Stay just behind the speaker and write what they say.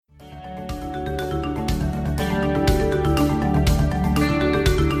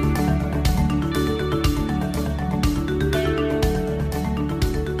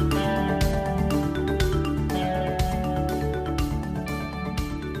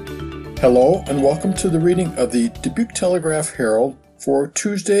Hello and welcome to the reading of the Dubuque Telegraph Herald for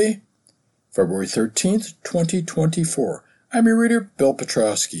Tuesday, February 13th, 2024. I'm your reader, Bill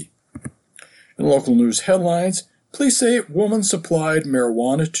Petrosky. In local news headlines, police say woman supplied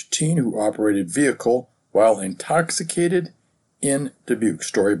marijuana to teen who operated vehicle while intoxicated in Dubuque.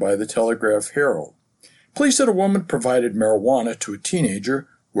 Story by the Telegraph Herald. Police said a woman provided marijuana to a teenager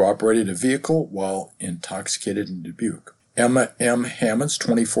who operated a vehicle while intoxicated in Dubuque. Emma M. Hammonds,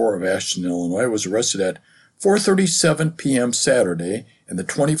 24, of Ashton, Illinois, was arrested at 4:37 p.m. Saturday in the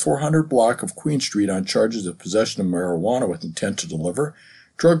 2400 block of Queen Street on charges of possession of marijuana with intent to deliver,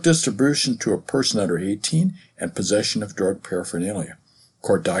 drug distribution to a person under 18, and possession of drug paraphernalia.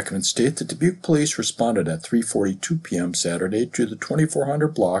 Court documents state that Dubuque police responded at 3:42 p.m. Saturday to the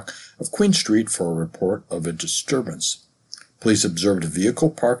 2400 block of Queen Street for a report of a disturbance. Police observed a vehicle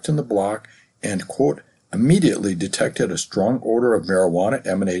parked in the block and, quote, immediately detected a strong odor of marijuana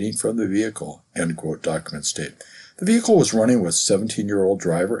emanating from the vehicle, end quote, documents state. The vehicle was running with a 17-year-old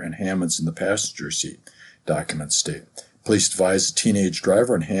driver and Hammonds in the passenger seat, documents state. Police advised the teenage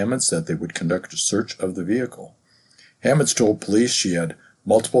driver and Hammonds that they would conduct a search of the vehicle. Hammonds told police she had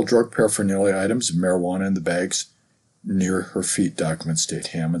multiple drug paraphernalia items and marijuana in the bags near her feet, documents state.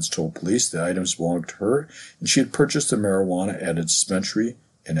 Hammonds told police the items belonged to her and she had purchased the marijuana at a dispensary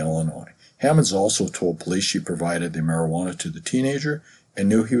in Illinois. Hammonds also told police she provided the marijuana to the teenager and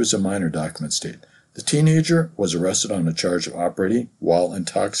knew he was a minor, documents state. The teenager was arrested on a charge of operating while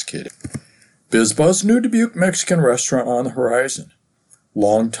intoxicated. BizBuzz, new Dubuque Mexican restaurant on the horizon.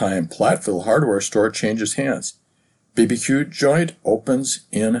 Longtime Platteville hardware store changes hands. BBQ joint opens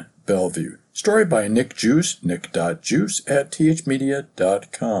in Bellevue. Story by Nick Juice, nick.juice at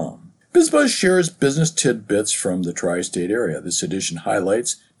thmedia.com. BizBuzz shares business tidbits from the tri-state area. This edition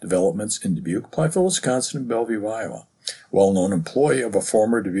highlights developments in Dubuque, Platteville, Wisconsin, and Bellevue, Iowa. Well-known employee of a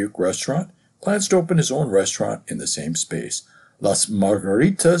former Dubuque restaurant plans to open his own restaurant in the same space. Las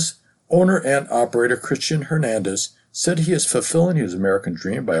Margaritas owner and operator Christian Hernandez said he is fulfilling his American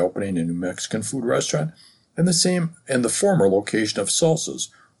dream by opening a new Mexican food restaurant in the former location of Salsa's,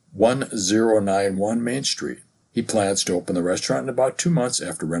 1091 Main Street. He plans to open the restaurant in about 2 months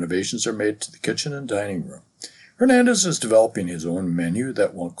after renovations are made to the kitchen and dining room. Hernandez is developing his own menu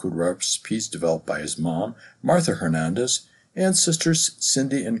that will include recipes developed by his mom, Martha Hernandez, and sisters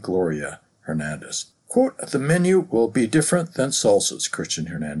Cindy and Gloria Hernandez. Quote, the menu will be different than Salsa's, Christian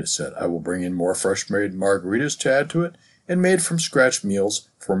Hernandez said. I will bring in more fresh-made margaritas to add to it and made-from-scratch meals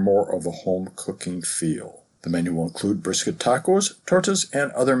for more of a home cooking feel. The menu will include brisket tacos, tortas,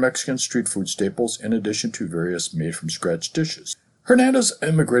 and other Mexican street food staples in addition to various made-from-scratch dishes. Hernandez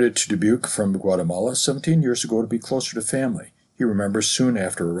immigrated to Dubuque from Guatemala 17 years ago to be closer to family. He remembers soon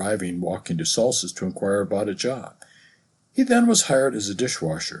after arriving walking to Salsa's to inquire about a job. He then was hired as a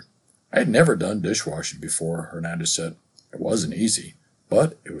dishwasher. I had never done dishwashing before, Hernandez said. It wasn't easy,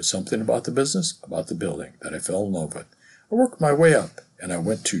 but it was something about the business, about the building, that I fell in love with. I worked my way up, and I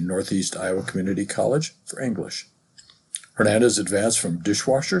went to Northeast Iowa Community College for English. Hernandez advanced from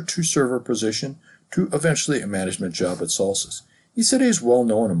dishwasher to server position to eventually a management job at Salsa's. He said he is well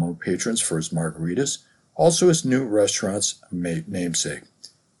known among patrons for his margaritas, also his new restaurant's namesake.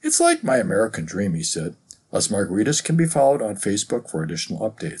 It's like my American dream, he said. Las Margaritas can be followed on Facebook for additional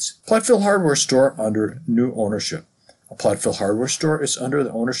updates. Platteville Hardware Store under new ownership. A Platteville Hardware Store is under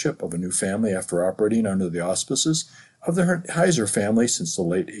the ownership of a new family after operating under the auspices of the Heiser family since the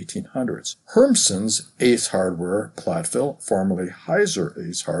late 1800s. Hermson's Ace Hardware, Platteville, formerly Heiser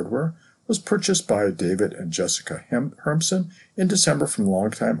Ace Hardware, was purchased by David and Jessica Hermson in December from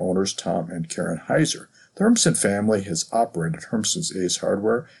longtime owners Tom and Karen Heiser. The Hermson family has operated Hermson's Ace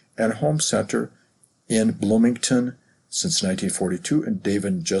Hardware and Home Center in Bloomington since 1942, and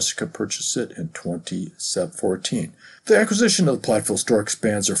David and Jessica purchased it in 2014. The acquisition of the Platteville store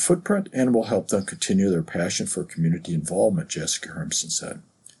expands their footprint and will help them continue their passion for community involvement, Jessica Hermson said.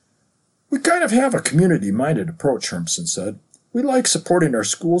 We kind of have a community-minded approach, Hermson said. We like supporting our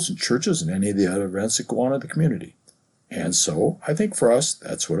schools and churches and any of the other events that go on in the community. And so, I think for us,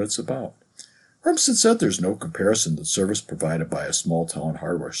 that's what it's about. Hermson said there's no comparison to the service provided by a small-town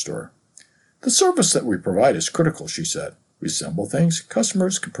hardware store. The service that we provide is critical, she said. We assemble things,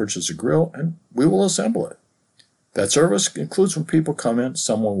 customers can purchase a grill, and we will assemble it. That service includes when people come in,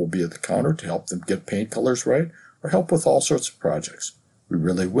 someone will be at the counter to help them get paint colors right or help with all sorts of projects. We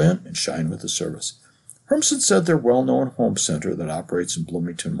really win and shine with the service. Hermson said their well-known home center that operates in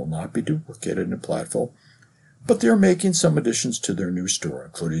Bloomington will not be duplicated in Platteville, but they are making some additions to their new store,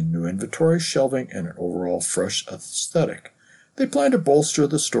 including new inventory, shelving, and an overall fresh aesthetic. They plan to bolster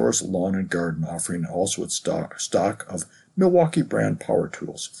the store's lawn and garden offering, also its stock of Milwaukee brand power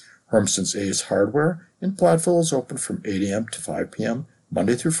tools. Hermson's Ace Hardware in Platteville is open from 8 a.m. to 5 p.m.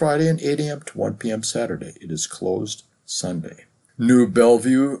 Monday through Friday and 8 a.m. to 1 p.m. Saturday. It is closed Sunday. New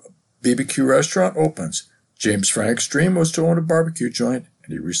Bellevue BBQ restaurant opens. James Frank's dream was to own a barbecue joint,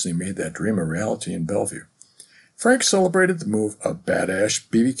 and he recently made that dream a reality in Bellevue. Frank celebrated the move of Bad Ash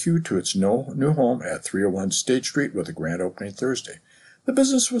BBQ to its new home at 301 State Street with a grand opening Thursday. The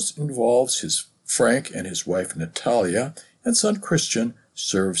business involves Frank and his wife Natalia and son Christian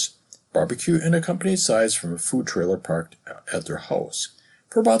serves barbecue in a company size from a food trailer parked at their house.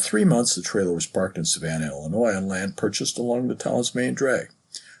 For about 3 months, the trailer was parked in Savannah, Illinois, on land purchased along the town's main drag.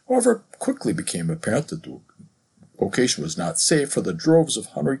 However, it quickly became apparent that the location was not safe for the droves of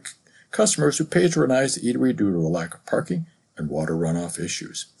hungry customers who patronized the eatery due to a lack of parking and water runoff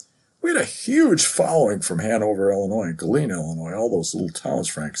issues. We had a huge following from Hanover, Illinois, and Galena, Illinois, all those little towns,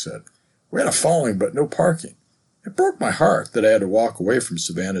 Frank said. We had a following, but no parking. It broke my heart that I had to walk away from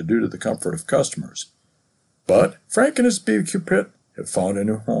Savannah due to the comfort of customers. But Frank and his BBQ pit have found a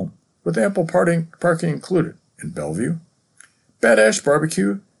new home, with ample parking included, in Bellevue. Bad Ash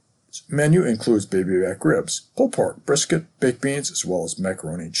Barbecue menu includes baby back ribs, pulled pork, brisket, baked beans, as well as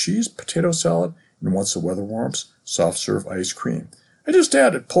macaroni and cheese, potato salad, and once the weather warms, soft serve ice cream. I just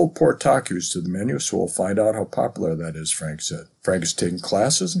added pulled pork tacos to the menu, so we'll find out how popular that is, Frank said. Frank has taken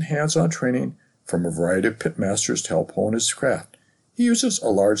classes and hands-on training from a variety of pit masters to help hone his craft. He uses a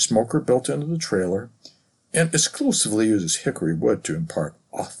large smoker built into the trailer and exclusively uses hickory wood to impart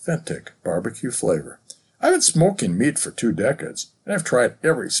authentic barbecue flavor. I've been smoking meat for 2 decades, and I've tried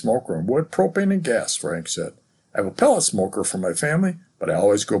every smoker on wood, propane, and gas, Frank said. I have a pellet smoker for my family, but I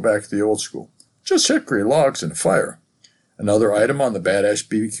always go back to the old school. Just hickory logs and a fire. Another item on the Bad Ash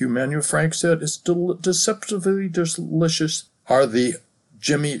BBQ menu, Frank said, is deceptively delicious are the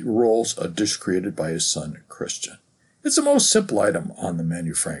Jimmy Rolls, a dish created by his son, Christian. It's the most simple item on the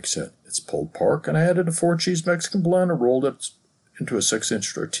menu, Frank said. It's pulled pork, and I added a 4-cheese Mexican blend and rolled it into a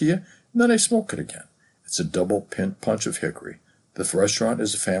 6-inch tortilla, and then I smoke it again. It's a double punch of hickory. The restaurant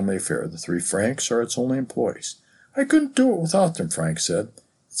is a family affair. The 3 Franks are its only employees. I couldn't do it without them, Frank said.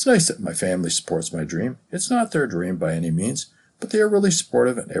 It's nice that my family supports my dream. It's not their dream by any means, but they are really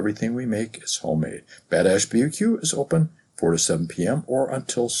supportive, and everything we make is homemade. Bad Ash BBQ is open 4 to 7 p.m. or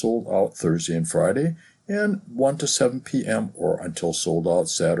until sold out Thursday and Friday, and 1 to 7 p.m. or until sold out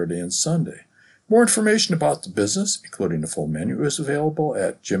Saturday and Sunday. More information about the business, including the full menu, is available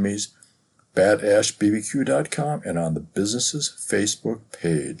at Jimmy's badashbbq.com and on the business's Facebook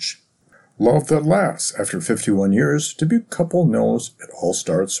page. Love that lasts. After 51 years, Dubuque couple knows it all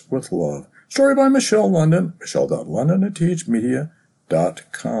starts with love. Story by Michelle London,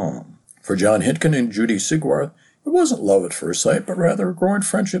 michelle.london@thmedia.com. For John Hinton and Judy Sigwarth, it wasn't love at first sight, but rather a growing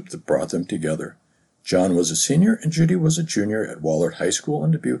friendship that brought them together. John was a senior and Judy was a junior at Wahlert High School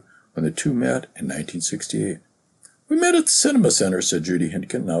in Dubuque when the two met in 1968. We met at the Cinema Center, said Judy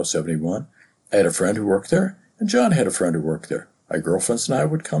Hinton, now 71. I had a friend who worked there, and John had a friend who worked there. My girlfriends and I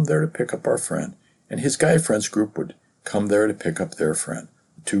would come there to pick up our friend, and his guy friends group would come there to pick up their friend.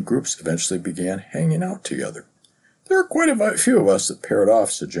 The 2 groups eventually began hanging out together. There were quite a few of us that paired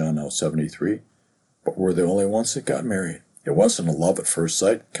off, said John, now 73, but we're the only ones that got married. It wasn't a love at first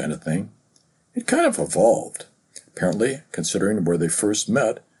sight kind of thing. It kind of evolved. Apparently, considering where they first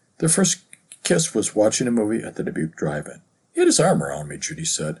met, their first kiss was watching a movie at the Dubuque Drive-In. He had his arm around me, Judy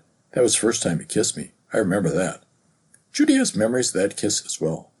said. That was the first time he kissed me. I remember that. Judy has memories of that kiss as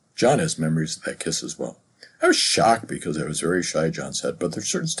well. John has memories of that kiss as well. I was shocked because I was very shy, John said, but there's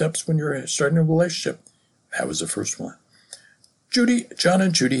certain steps when you're starting a relationship. That was the first one. John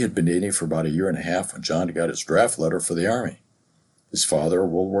and Judy had been dating for about 1.5 years when John got his draft letter for the Army. His father, a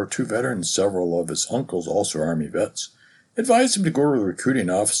World War II veteran, and several of his uncles, also Army vets, advised him to go to the recruiting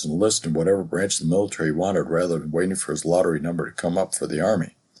office and enlist in whatever branch of the military he wanted rather than waiting for his lottery number to come up for the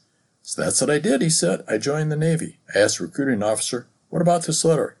Army. So that's what I did, he said. I joined the Navy. I asked the recruiting officer, what about this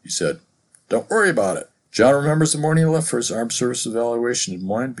letter? He said, don't worry about it. John remembers the morning he left for his armed services evaluation in Des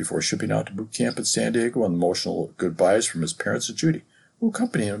Moines before shipping out to boot camp in San Diego and emotional goodbyes from his parents and Judy, who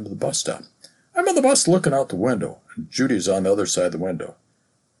accompanied him to the bus stop. I'm on the bus looking out the window, and Judy's on the other side of the window.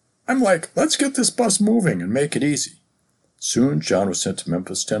 I'm like, let's get this bus moving and make it easy. Soon, John was sent to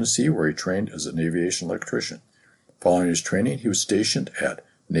Memphis, Tennessee, where he trained as an aviation electrician. Following his training, he was stationed at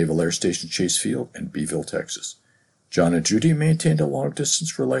Naval Air Station Chase Field in Beeville, Texas. John and Judy maintained a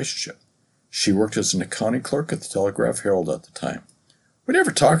long-distance relationship. She worked as an accounting clerk at the Telegraph Herald at the time. We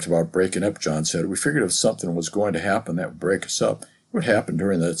never talked about breaking up, John said. We figured if something was going to happen that would break us up, it would happen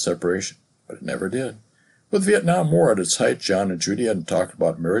during that separation. But it never did. With the Vietnam War at its height, John and Judy hadn't talked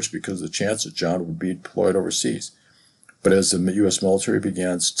about marriage because of the chance that John would be deployed overseas. But as the U.S. military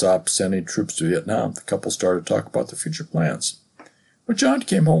began to stop sending troops to Vietnam, the couple started to talk about their future plans. When John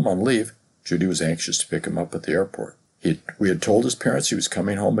came home on leave, Judy was anxious to pick him up at the airport. We had told his parents he was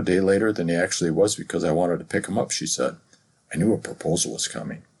coming home a day later than he actually was because I wanted to pick him up, she said. I knew a proposal was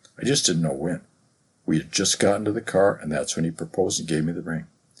coming. I just didn't know when. We had just gotten to the car, and that's when he proposed and gave me the ring.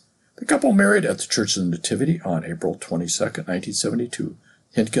 The couple married at the Church of the Nativity on April 22, 1972.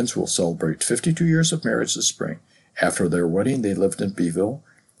 Hintkins will celebrate 52 years of marriage this spring. After their wedding, they lived in Beeville,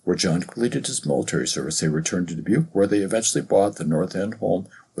 where John completed his military service. They returned to Dubuque, where they eventually bought the North End home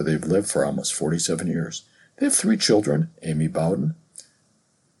where they've lived for almost 47 years. They have 3 children, Amy Bowden,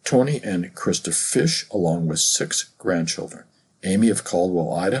 Tony and Krista Fish, along with 6 grandchildren. Amy of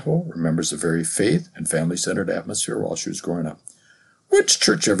Caldwell, Idaho, remembers a very faith and family-centered atmosphere while she was growing up. We went to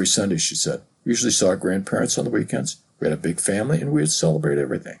church every Sunday, she said. We usually saw grandparents on the weekends. We had a big family, and we would celebrate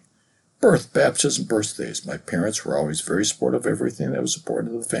everything. Birth, baptism, birthdays. My parents were always very supportive of everything that was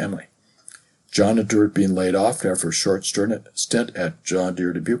important to the family. John endured being laid off after a short stint at John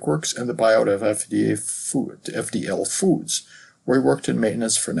Deere Dubuque Works and the buyout of FDL Foods, where he worked in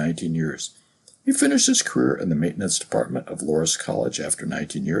maintenance for 19 years. He finished his career in the maintenance department of Loras College after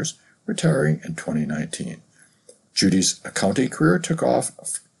 19 years, retiring in 2019. Judy's accounting career took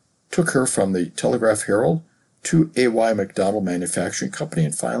her from the Telegraph Herald to A.Y. McDonald Manufacturing Company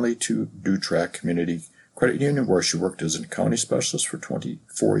and finally to Dubuque Community Credit Union, where she worked as an accounting specialist for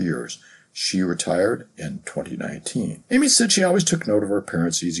 24 years. She retired in 2019. Amy said she always took note of her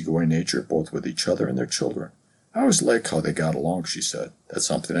parents' easygoing nature, both with each other and their children. I always liked how they got along, she said. That's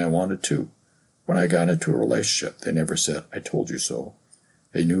something I wanted too. When I got into a relationship, they never said, I told you so.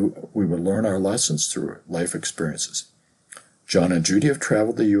 They knew we would learn our lessons through life experiences. John and Judy have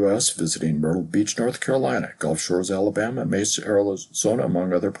traveled the U.S., visiting Myrtle Beach, North Carolina, Gulf Shores, Alabama, and Mesa, Arizona,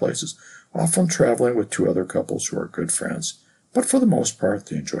 among other places, often traveling with 2 other couples who are good friends. But for the most part,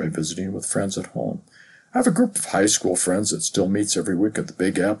 they enjoy visiting with friends at home. I have a group of high school friends that still meets every week at the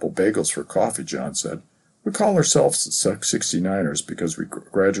Big Apple Bagels for coffee, John said. We call ourselves the 69ers because we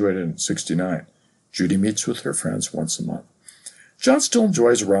graduated in 69. Judy meets with her friends once a month. John still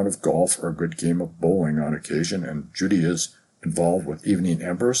enjoys a round of golf or a good game of bowling on occasion, and Judy is involved with Evening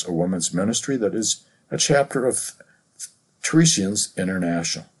Embers, a women's ministry that is a chapter of Teresians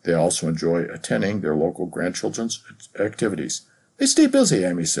International. They also enjoy attending their local grandchildren's activities. They stay busy,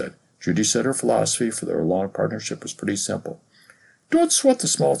 Amy said. Judy said her philosophy for their long partnership was pretty simple. Don't sweat the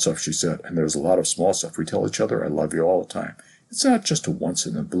small stuff, she said, and there's a lot of small stuff. We tell each other I love you all the time. It's not just a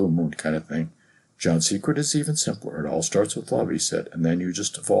once-in-a-blue-moon kind of thing. John's secret is even simpler. It all starts with love, he said, and then you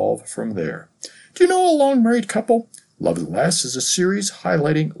just evolve from there. Do you know a long-married couple? Love That Lasts is a series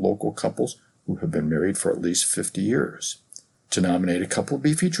highlighting local couples who have been married for at least 50 years. To nominate a couple to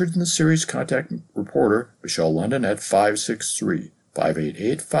be featured in the series, contact reporter Michelle London at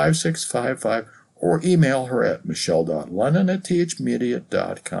 563-588-5655 or email her at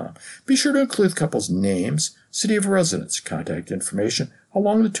michelle.london@thmedia.com. Be sure to include the couple's names, city of residence, contact information, how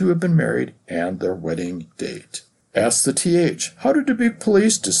long the two have been married, and their wedding date. Ask the TH. How did Dubuque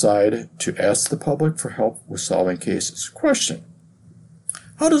police decide to ask the public for help with solving cases? Question.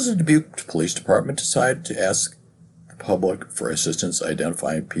 How does the Dubuque Police Department decide to ask the public for assistance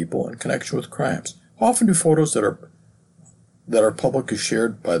identifying people in connection with crimes? How often do photos that are publicly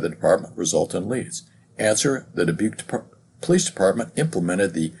shared by the department result in leads? Answer. The Dubuque Police Department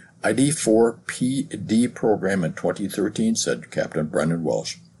implemented the ID4PD program in 2013, said Captain Brendan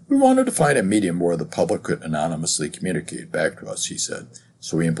Welsh. We wanted to find a medium where the public could anonymously communicate back to us, he said.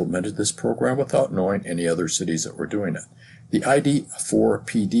 So we implemented this program without knowing any other cities that were doing it. The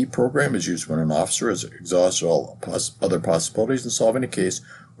ID4PD program is used when an officer has exhausted all other possibilities in solving a case,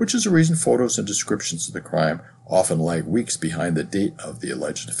 which is the reason photos and descriptions of the crime often lag weeks behind the date of the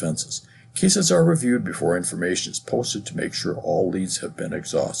alleged offenses. Cases are reviewed before information is posted to make sure all leads have been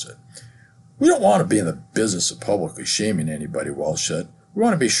exhausted. We don't want to be in the business of publicly shaming anybody, Welsh said. We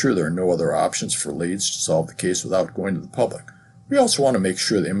want to be sure there are no other options for leads to solve the case without going to the public. We also want to make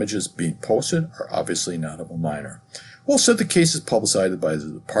sure the images being posted are obviously not of a minor. Welsh said the cases publicized by the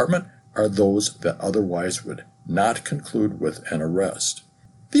department are those that otherwise would not conclude with an arrest.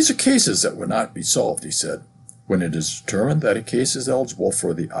 These are cases that would not be solved, he said. When it is determined that a case is eligible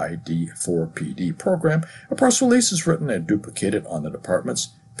for the ID4PD program, a press release is written and duplicated on the department's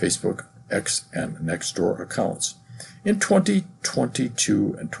Facebook, X, and Nextdoor accounts. In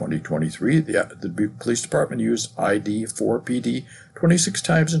 2022 and 2023, the Dubuque Police Department used ID4PD 26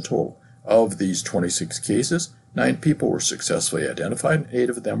 times in total. Of these 26 cases, 9 people were successfully identified and 8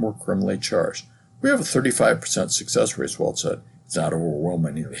 of them were criminally charged. We have a 35% success rate, Welsh said. It's not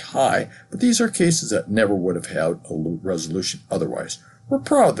overwhelmingly high, but these are cases that never would have had a resolution otherwise. We're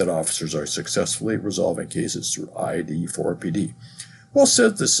proud that officers are successfully resolving cases through ID4PD. Well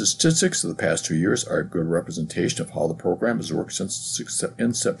said, the statistics of the past 2 years are a good representation of how the program has worked since its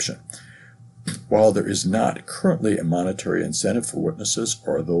inception. While there is not currently a monetary incentive for witnesses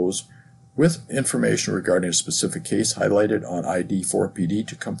or those with information regarding a specific case highlighted on ID4PD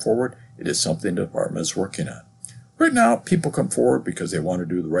to come forward, it is something the department is working on. Right now, people come forward because they want to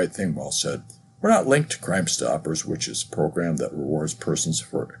do the right thing, well said. We're not linked to Crime Stoppers, which is a program that rewards persons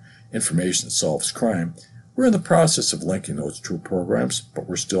for information that solves crime. We're in the process of linking those two programs, but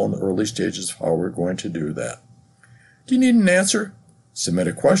we're still in the early stages of how we're going to do that. Do you need an answer? Submit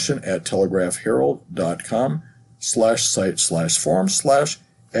a question at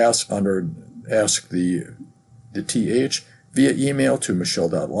telegraphherald.com/site/forum/ask the TH via email to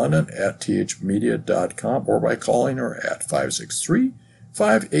michelle.london@thmedia.com or by calling her at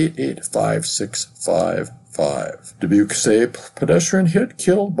 563-588-5655. Dubuque say pedestrian hit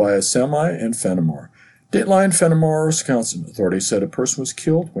killed by a semi in Fenimore. Dateline, Fenimore, Wisconsin. Authorities said a person was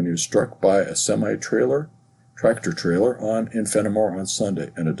killed when he was struck by a tractor trailer in Fenimore on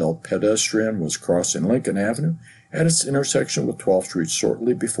Sunday. An adult pedestrian was crossing Lincoln Avenue at its intersection with 12th Street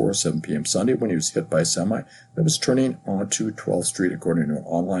shortly before 7 p.m. Sunday when he was hit by a semi that was turning onto 12th Street, according to an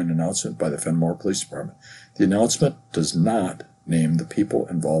online announcement by the Fenimore Police Department. The announcement does not name the people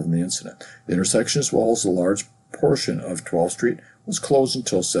involved in the incident. The intersection, as well as a large portion of 12th Street, was closed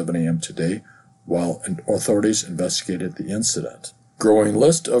until 7 a.m. today while authorities investigated the incident. Growing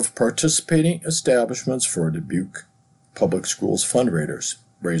list of participating establishments for Dubuque Public Schools fundraisers.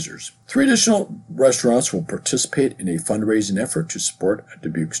 3 additional restaurants will participate in a fundraising effort to support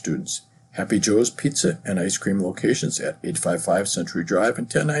Dubuque students. Happy Joe's Pizza and Ice Cream locations at 855 Century Drive and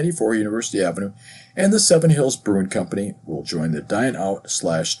 1094 University Avenue and the Seven Hills Brewing Company will join the Dine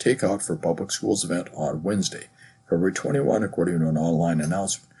Out/Takeout for Public Schools event on Wednesday, February 21, according to an online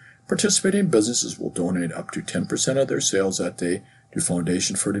announcement. Participating businesses will donate up to 10% of their sales that day to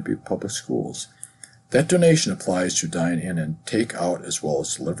Foundation for Dubuque Public Schools. That donation applies to dine-in and take-out as well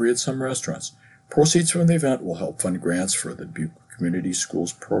as delivery at some restaurants. Proceeds from the event will help fund grants for the Dubuque Community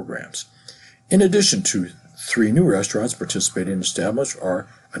Schools programs. In addition to 3 new restaurants participating in established are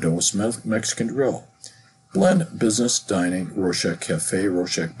Adonis Mexican Grill, Blend Business Dining, Rorschach Cafe,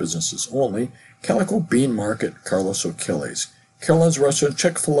 Rorschach Businesses Only, Calico Bean Market, Carlos O'Kelly's, Caroline's Restaurant,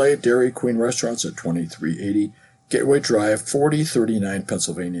 Chick-fil-A, Dairy Queen Restaurants at 2380 Gateway Drive, 4039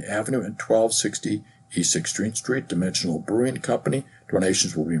 Pennsylvania Avenue, and 1260 East 16th Street. Dimensional Brewing Company.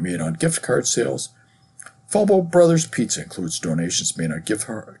 Donations will be made on gift card sales. Falbo Brothers Pizza includes donations made on gift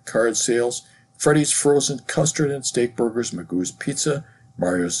card sales. Freddy's Frozen Custard and Steak Burgers, Magoo's Pizza,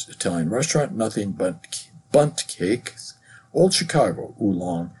 Mario's Italian Restaurant, Nothing But Bunt Cakes, Old Chicago,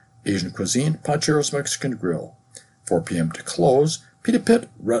 Oolong, Asian Cuisine, Pancheros Mexican Grill. 4 p.m. to close. Pita Pit,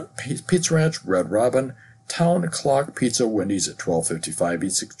 Pizza Ranch, Red Robin, Town Clock Pizza, Wendy's at 1255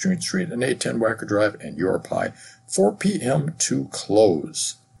 East 16th Street and 810 Wacker Drive, and Your Pie, 4 p.m. to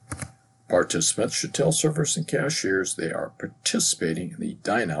close. Participants should tell servers and cashiers they are participating in the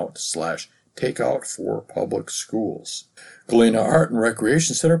dine-out/takeout for public schools. Galena Art and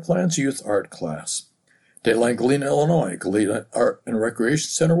Recreation Center plans youth art class. Dateline, Galena, Illinois. Galena Art and Recreation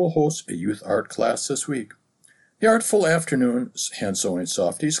Center will host a youth art class this week. The Artful Afternoon Hand Sewing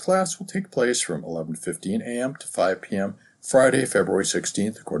Softies class will take place from 11:15 a.m. to 5 p.m. Friday, February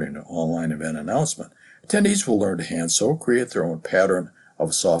 16th, according to an online event announcement. Attendees will learn to hand sew, create their own pattern of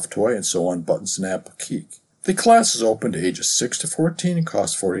a soft toy, and sew on buttons and applique. The class is open to ages 6 to 14 and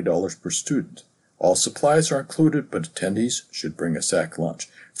costs $40 per student. All supplies are included, but attendees should bring a sack lunch.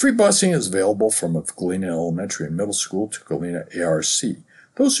 Free busing is available from Galena Elementary and Middle School to Galena ARC.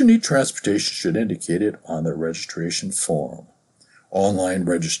 Those who need transportation should indicate it on their registration form. Online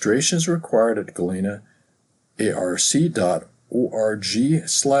registration is required at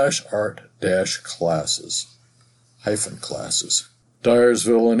galenaarc.org/art-classes.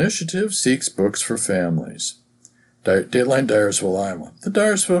 Dyersville Initiative seeks books for families. Dateline, Dyersville, Iowa. The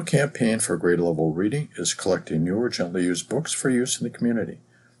Dyersville Campaign for Grade Level Reading is collecting new or gently used books for use in the community.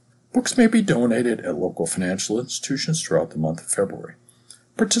 Books may be donated at local financial institutions throughout the month of February.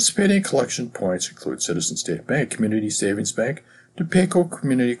 Participating collection points include Citizen State Bank, Community Savings Bank, DePaco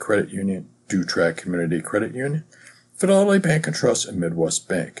Community Credit Union, DuTrack Community Credit Union, Fidelity Bank and Trust, and Midwest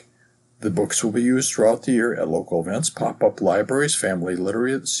Bank. The books will be used throughout the year at local events, pop-up libraries, family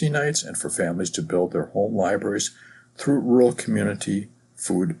literacy nights, and for families to build their home libraries through Rural Community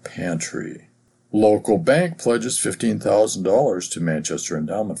Food Pantry. Local bank pledges $15,000 to Manchester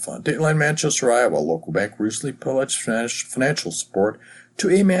Endowment Fund. Dateline Manchester, Iowa. Local bank recently pledged financial support to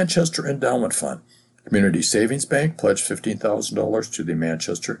a Manchester Endowment Fund. Community Savings Bank pledged $15,000 to the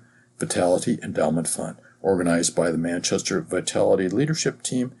Manchester Vitality Endowment Fund. Organized by the Manchester Vitality Leadership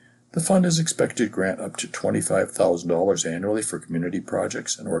Team, the fund is expected to grant up to $25,000 annually for community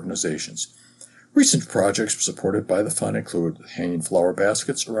projects and organizations. Recent projects supported by the fund include hanging flower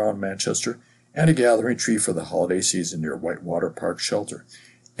baskets around Manchester and a gathering tree for the holiday season near Whitewater Park Shelter.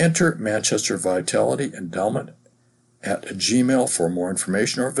 Enter Manchester Vitality Endowment at Gmail for more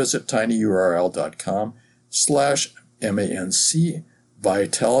information, or visit tinyurl.com/MANC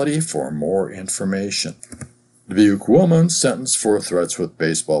Vitality for more information. Dubuque woman sentenced for threats with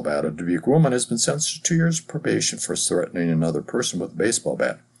baseball bat. A Dubuque woman has been sentenced to 2 years probation for threatening another person with a baseball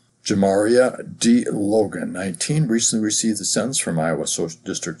bat. Jamaria D. Logan, 19, recently received the sentence from Iowa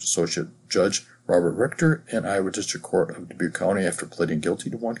District Associate Judge Robert Richter in Iowa District Court of Dubuque County after pleading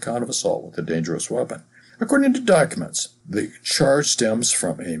guilty to one count of assault with a dangerous weapon. According to documents, the charge stems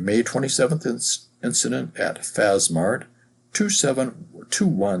from a May 27th incident at Fazmart,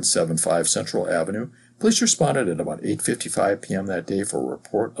 2175 Central Avenue. Police responded at about 8:55 p.m. that day for a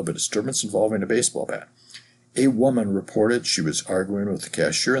report of a disturbance involving a baseball bat. A woman reported she was arguing with the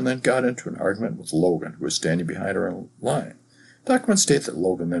cashier and then got into an argument with Logan, who was standing behind her in line. Documents state that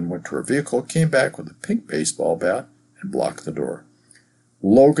Logan then went to her vehicle, came back with a pink baseball bat, and blocked the door.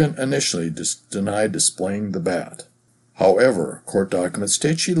 Logan initially denied displaying the bat. However, court documents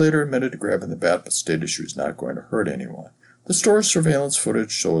state she later admitted to grabbing the bat but stated she was not going to hurt anyone. The store's surveillance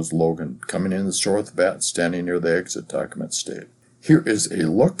footage shows Logan coming in the store with the bat and standing near the exit, documents state. Here is a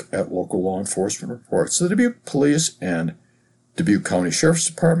look at local law enforcement reports. The Dubuque Police and Dubuque County Sheriff's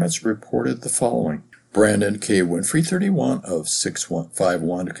Departments reported the following. Brandon K. Winfrey, 31, of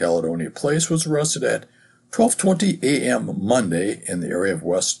 651 Caledonia Place, was arrested at 12:20 a.m. Monday in the area of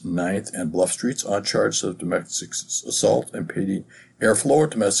West 9th and Bluff Streets on charges of domestic assault, impeding airflow,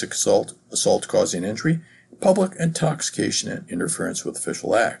 domestic assault causing injury, public intoxication, and interference with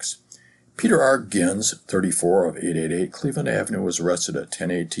official acts. Peter R. Gins, 34, of 888 Cleveland Avenue, was arrested at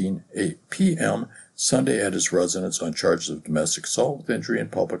 10:18 p.m. Sunday at his residence on charges of domestic assault with injury and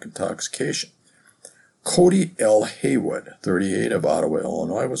public intoxication. Cody L. Haywood, 38, of Ottawa,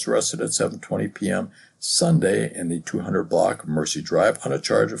 Illinois, was arrested at 7:20 p.m. Sunday in the 200 block of Mercy Drive on a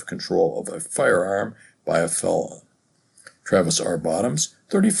charge of control of a firearm by a felon. Travis R. Bottoms,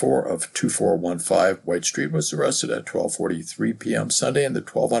 34, of 2415 White Street, was arrested at 12:43 p.m. Sunday in the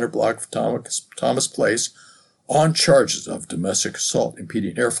 1200 block of Thomas Place on charges of domestic assault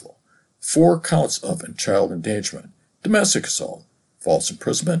impeding airflow, 4 counts of child endangerment, domestic assault, false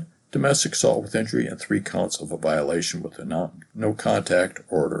imprisonment, domestic assault with injury, and 3 counts of a violation with a no contact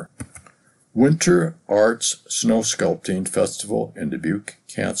order. Winter Arts Snow Sculpting Festival in Dubuque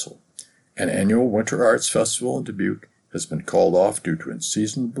canceled. An annual Winter Arts Festival in Dubuque has been called off due to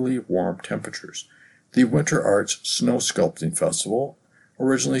unseasonably warm temperatures. The Winter Arts Snow Sculpting Festival,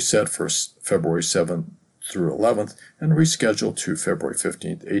 originally set for February 7th through 11th and rescheduled to February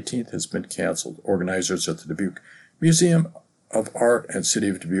 15th, 18th, has been canceled. Organizers at the Dubuque Museum of Art and City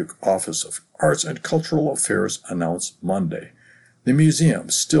of Dubuque Office of Arts and Cultural Affairs announced Monday. The museum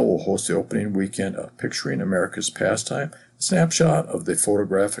still will host the opening weekend of Picturing America's Pastime, a snapshot of the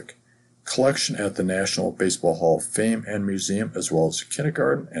photographic collection at the National Baseball Hall of Fame and Museum, as well as a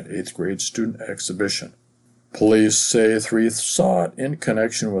kindergarten and 8th grade student exhibition. Police say 3 saw it in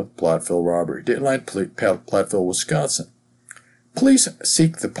connection with Platteville robbery. Dateline Platteville, Wisconsin. Police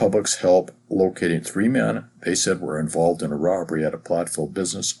seek the public's help locating 3 men they said were involved in a robbery at a Platteville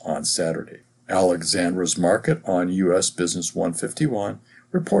business on Saturday. Alexandra's Market on U.S. Business 151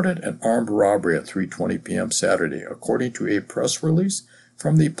 reported an armed robbery at 3:20 p.m. Saturday, according to a press release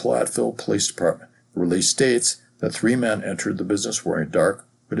from the Platteville Police Department. The release states that 3 men entered the business wearing dark,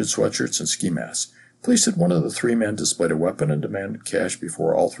 hooded sweatshirts and ski masks. Police said one of the 3 men displayed a weapon and demanded cash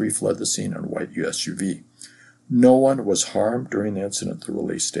before all 3 fled the scene in a white SUV. No one was harmed during the incident, the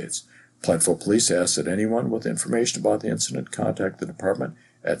release states. Platteville Police asked that anyone with information about the incident contact the department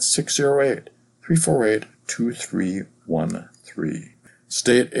at 608-348-2313.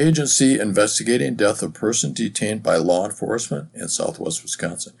 State agency investigating death of person detained by law enforcement in southwest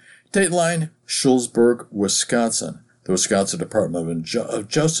Wisconsin. Dateline, Schulzburg, Wisconsin. The Wisconsin Department of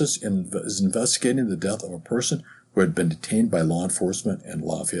Justice is investigating the death of a person who had been detained by law enforcement in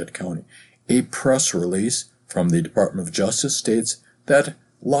Lafayette County. A press release from the Department of Justice states that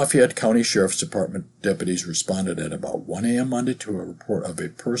Lafayette County Sheriff's Department deputies responded at about 1 a.m. Monday to a report of a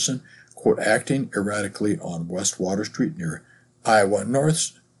person, quote, acting erratically on West Water Street near Iowa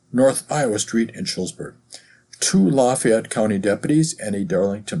North North Iowa Street in Shullsburg. 2 Lafayette County deputies and a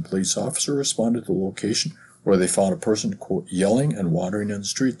Darlington police officer responded to the location where they found a person, quote, yelling and wandering in the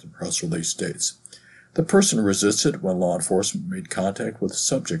street, the press release states. The person resisted when law enforcement made contact with the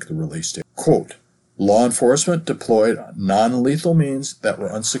subject, the release states. Quote, law enforcement deployed non-lethal means that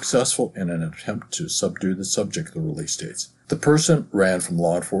were unsuccessful in an attempt to subdue the subject, the release states. The person ran from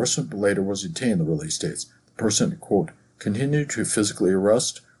law enforcement but later was detained, the release states. The person, quote, continued to physically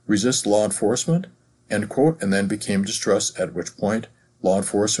resist law enforcement, end quote, and then became distressed, at which point law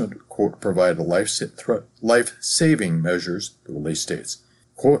enforcement, quote, provided life-saving measures, the release states.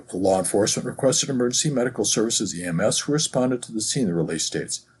 Quote, law enforcement requested emergency medical services EMS who responded to the scene, the release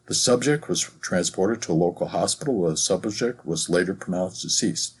states. The subject was transported to a local hospital where the subject was later pronounced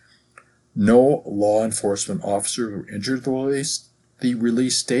deceased. No law enforcement officer who injured the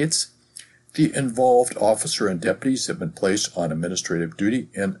release states. The involved officer and deputies have been placed on administrative duty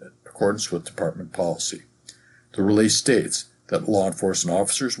in accordance with department policy. The release states that law enforcement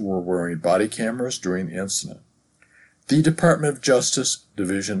officers were wearing body cameras during the incident. The Department of Justice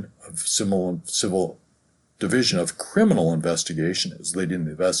Division of Criminal Investigation is leading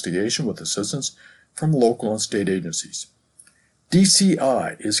the investigation with assistance from local and state agencies.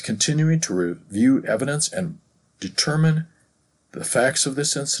 DCI is continuing to review evidence and determine the facts of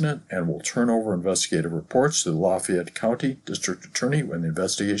this incident and will turn over investigative reports to the Lafayette County District Attorney when the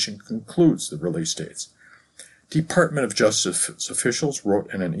investigation concludes, the release states. Department of Justice officials wrote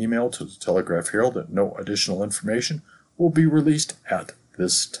in an email to the Telegraph Herald that no additional information will be released at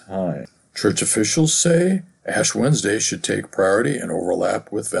this time. Church officials say Ash Wednesday should take priority and overlap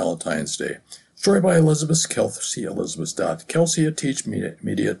with Valentine's Day. Story by Elizabeth Kelsey,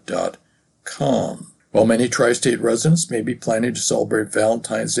 Kelsey@teachmedia.com. While many tri-state residents may be planning to celebrate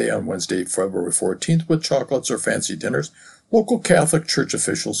Valentine's Day on Wednesday, February 14th with chocolates or fancy dinners, local Catholic Church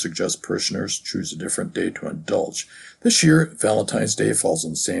officials suggest parishioners choose a different day to indulge. This year, Valentine's Day falls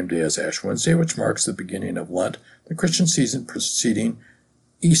on the same day as Ash Wednesday, which marks the beginning of Lent, the Christian season preceding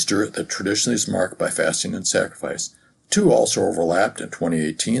Easter that traditionally is marked by fasting and sacrifice. Two also overlapped in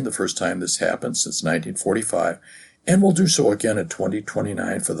 2018, the first time this happened since 1945, and will do so again in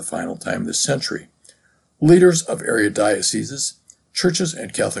 2029 for the final time this century. Leaders of area dioceses, churches,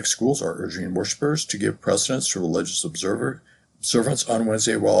 and Catholic schools are urging worshipers to give precedence to religious observance on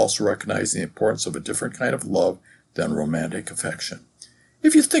Wednesday while also recognizing the importance of a different kind of love than romantic affection.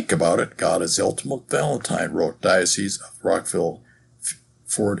 If you think about it, God is the ultimate Valentine, wrote Diocese of Rockville,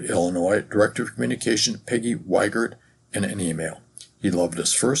 Ford, Illinois, Director of Communication Peggy Weigert in an email. He loved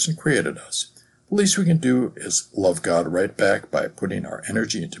us first and created us. The least we can do is love God right back by putting our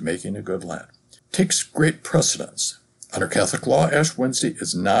energy into making a good Lent. Takes great precedence. Under Catholic law, Ash Wednesday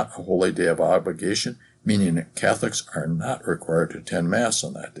is not a holy day of obligation, meaning that Catholics are not required to attend Mass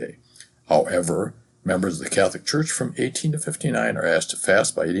on that day. However, members of the Catholic Church from 18 to 59 are asked to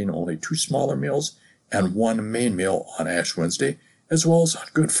fast by eating only 2 smaller meals and 1 main meal on Ash Wednesday, as well as on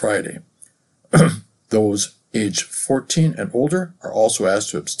Good Friday. Those aged 14 and older are also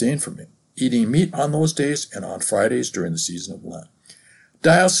asked to abstain from eating meat on those days and on Fridays during the season of Lent.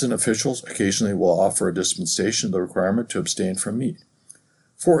 Diocesan officials occasionally will offer a dispensation of the requirement to abstain from meat.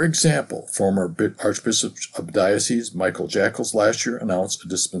 For example, former Archbishop of Diocese Michael Jackals last year announced a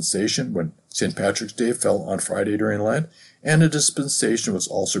dispensation when St. Patrick's Day fell on Friday during Lent, and a dispensation was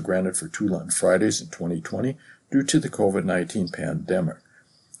also granted for 2 Lenten Fridays in 2020 due to the COVID-19 pandemic.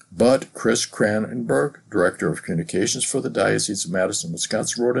 But Chris Cranenberg, Director of Communications for the Diocese of Madison,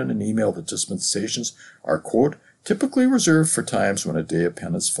 Wisconsin, wrote in an email that dispensations are, quote, typically reserved for times when a day of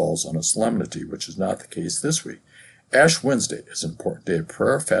penance falls on a solemnity, which is not the case this week. Ash Wednesday is an important day of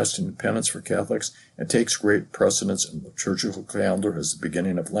prayer, fasting, and penance for Catholics, and takes great precedence in the liturgical calendar as the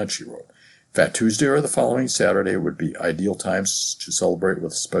beginning of Lent, she wrote. Fat Tuesday or the following Saturday would be ideal times to celebrate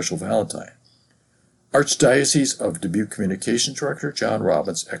with a special Valentine. Archdiocese of Dubuque Communications Director John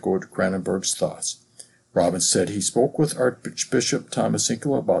Robbins echoed Cranenberg's thoughts. Robbins said he spoke with Archbishop Thomas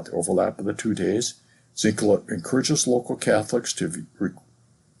Zinkler about the overlap of the 2 days. Zinkler encourages local Catholics to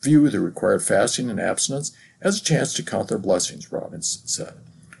view the required fasting and abstinence as a chance to count their blessings, Robbins said.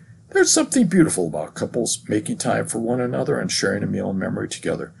 There's something beautiful about couples making time for one another and sharing a meal in memory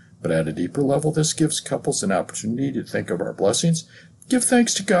together, but at a deeper level, this gives couples an opportunity to think of our blessings, give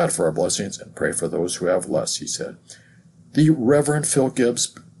thanks to God for our blessings, and pray for those who have less, he said. The Reverend Phil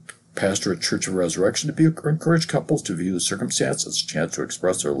Gibbs, pastor at Church of Resurrection Dubuque, encouraged couples to view the circumstance as a chance to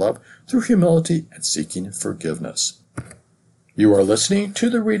express their love through humility and seeking forgiveness. You are listening to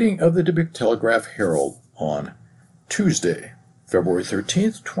the reading of the Dubuque Telegraph Herald on Tuesday, February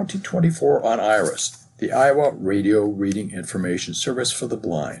 13th, 2024 on Iris, the Iowa Radio Reading Information Service for the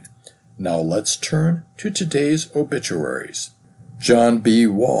Blind. Now let's turn to today's obituaries. John B.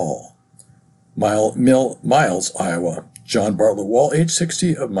 Wall, Miles, Iowa. John Bartlett Wall, age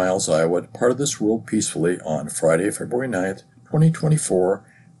 60, of Miles, Iowa, departed this world peacefully on Friday, February 9th, 2024,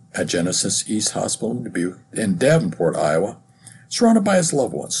 at Genesis East Hospital in Davenport, Iowa. Surrounded by his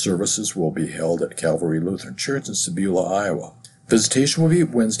loved ones, services will be held at Calvary Lutheran Church in Sebula, Iowa. Visitation will be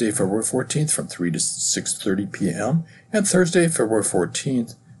Wednesday, February 14th from 3 to 6:30 p.m. and Thursday, February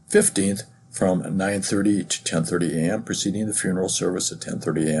 15th from 9:30 to 10:30 a.m., preceding the funeral service at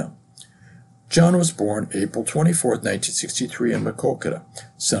 10:30 a.m. John was born April 24, 1963 in Maquoketa,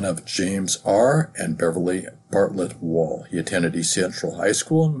 son of James R. and Beverly Bartlett Wall. He attended East Central High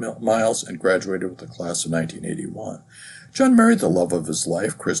School in Miles and graduated with the class of 1981. John married the love of his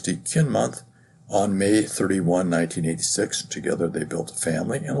life, Christy Kinmonth, on May 31, 1986. Together they built a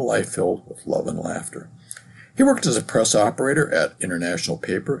family and a life filled with love and laughter. He worked as a press operator at International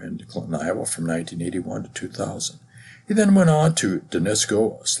Paper in Clinton, Iowa from 1981 to 2000. He then went on to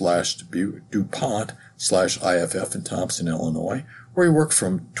Danisco/DuPont/IFF in Thompson, Illinois, where he worked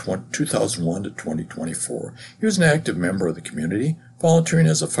from 2001 to 2024. He was an active member of the community, volunteering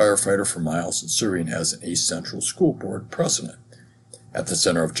as a firefighter for Miles and serving as an East Central School Board president. At the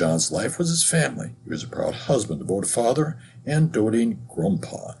center of John's life was his family. He was a proud husband, devoted father, and doting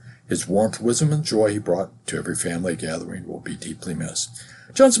grandpa. His warmth, wisdom, and joy he brought to every family gathering will be deeply missed.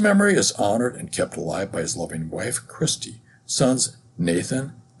 John's memory is honored and kept alive by his loving wife, Christy, sons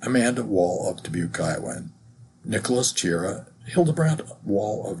Nathan, Amanda Wall of Dubuque, Iowa, and Nicholas Tierra Hildebrand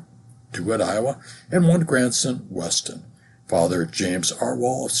Wall of DeWitt, Iowa, and one grandson, Weston. Father James R.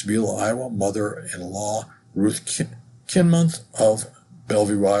 Wall of Sebula, Iowa, mother-in-law Ruth Kinmonth of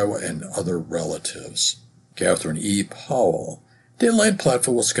Bellevue, Iowa, and other relatives. Catherine E. Powell, Daylight,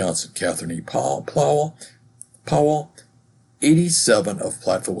 Platteville, Wisconsin. Catherine E. Powell, 87, of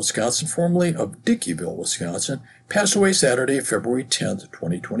Platteville, Wisconsin, formerly of Dickeyville, Wisconsin, passed away Saturday, February 10th,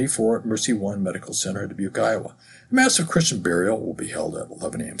 2024, at Mercy One Medical Center in Dubuque, Iowa. A massive Christian burial will be held at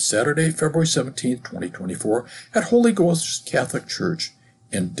 11 a.m. Saturday, February 17th, 2024, at Holy Ghost Catholic Church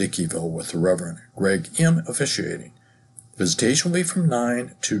in Dickeyville, with the Reverend Greg M. officiating. Visitation will be from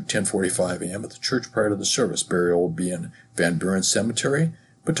 9 to 10:45 a.m. at the church prior to the service. Burial will be in Van Buren Cemetery,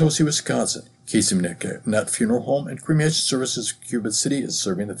 Potosi, Wisconsin. Casey Nutt Funeral Home and cremation services in Cuba City is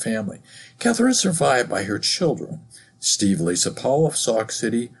serving the family. Catherine is survived by her children, Steve Lisa Powell of Sauk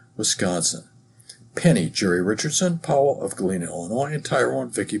City, Wisconsin. Penny Jerry Richardson Powell of Galena, Illinois, and Tyrone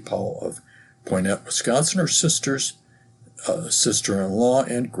Vicky Powell of Poynette, Wisconsin, her sisters, sister-in-law,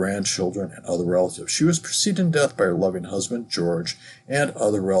 and grandchildren and other relatives. She was preceded in death by her loving husband, George, and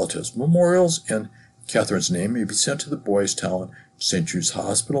other relatives. Memorials in Catherine's name may be sent to the Boys Town St. Jude's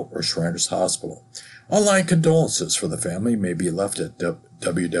Hospital or Shriners Hospital. Online condolences for the family may be left at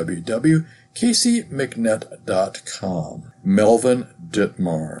www.caseymcnet.com. Melvin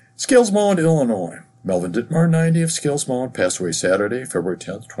Dittmar, Scales Mound, Illinois. Melvin Dittmar, 90, of Scales Mound, passed away Saturday, February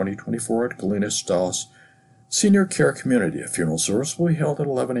 10th, 2024, at Galena Stoss Senior Care Community. A funeral service will be held at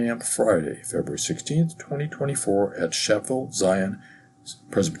 11 a.m. Friday, February 16th, 2024, at Shapville Zion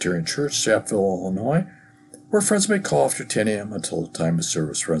Presbyterian Church, Shapville, Illinois, where friends may call after 10 a.m. until the time of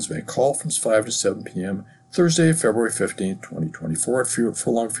service. Friends may call from 5 to 7 p.m. Thursday, February 15, 2024, at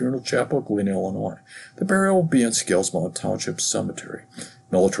Furlong Funeral Chapel, Galena, Illinois. The burial will be in Scales Mound Township Cemetery.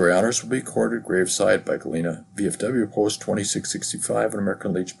 Military honors will be accorded graveside by Galena VFW Post 2665 and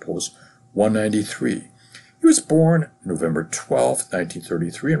American Legion Post 193. He was born November 12,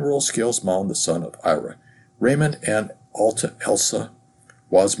 1933, in rural Scales Mound, the son of Ira Raymond and Elsa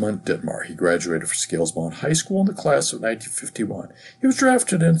Wasmund Dittmar. He graduated from Scales Mound High School in the class of 1951. He was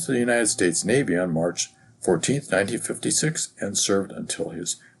drafted into the United States Navy on March 14, 1956, and served until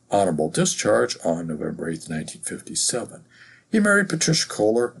his honorable discharge on November 8, 1957. He married Patricia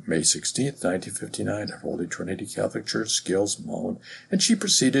Kohler May 16, 1959, at Holy Trinity Catholic Church, Scales Mound, and she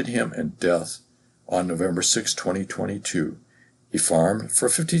preceded him in death on November 6, 2022. He farmed for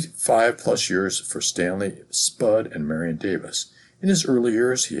 55-plus years for Stanley Spud and Marion Davis. In his early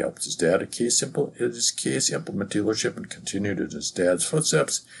years, he helped his dad at his Case Implement dealership and continued in his dad's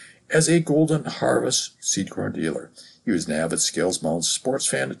footsteps as a Golden Harvest seed corn dealer. He was an avid Scales Mound sports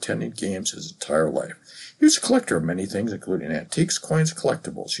fan, attending games his entire life. He was a collector of many things, including antiques, coins, and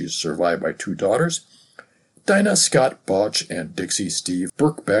collectibles. He is survived by 2 daughters, Dinah Scott Botch and Dixie Steve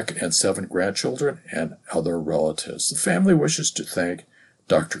Burkbeck, and 7 grandchildren and other relatives. The family wishes to thank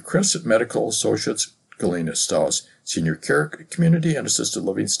Dr. Chris at Medical Associates, Galena Stoss Senior Care Community and Assisted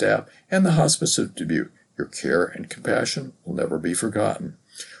Living staff, and the Hospice of Dubuque. Your care and compassion will never be forgotten.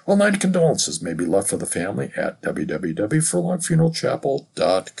 Online condolences may be left for the family at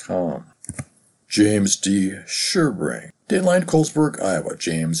www.furlongfuneralchapel.com. James D. Sherring, Dateline, Colesburg, Iowa.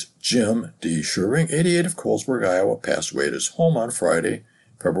 James Jim D. Sherring, 88 of Colesburg, Iowa, passed away at his home on Friday,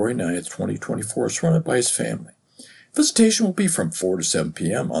 February 9th, 2024, surrounded by his family. Visitation will be from 4 to 7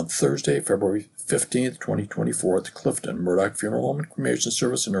 p.m. on Thursday, February 15th, 2024, at the Clifton Murdoch Funeral Home and Cremation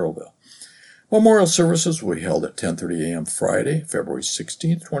Service in Earlville. Memorial services will be held at 10:30 a.m. Friday, February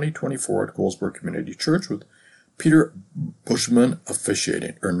 16th, 2024, at Colesburg Community Church with Peter Bushman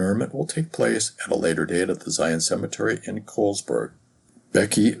officiating. Interment will take place at a later date at the Zion Cemetery in Colesburg.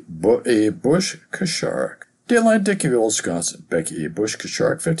 Becky A. Bush Kashark, Dateline, Dickeyville, Wisconsin. Becky A. Bush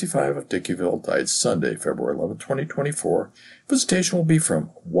Kashark, 55 of Dickeyville, died Sunday, February 11, 2024. Visitation will be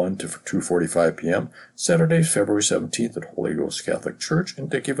from 1 to 2:45 p.m. Saturday, February 17th at Holy Ghost Catholic Church in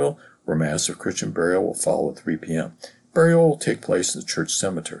Dickeyville, where Mass of Christian burial will follow at 3 p.m. Burial will take place in the church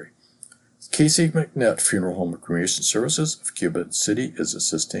cemetery. Casey McNett Funeral Home and Cremation Services of Cuba City is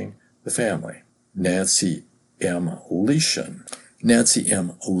assisting the family. Nancy M. Leishan. Nancy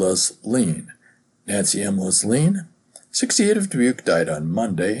M. Lesline. Nancy M. Lesline, 68 of Dubuque, died on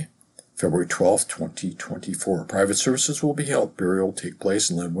Monday, February 12, 2024. Private services will be held. Burial will take place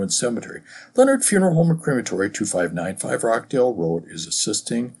in Linwood Cemetery. Leonard Funeral Home and Crematory, 2595 Rockdale Road, is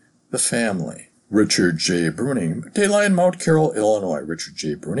assisting the family. Richard J. Bruning, Dayline, Mount Carroll, Illinois. Richard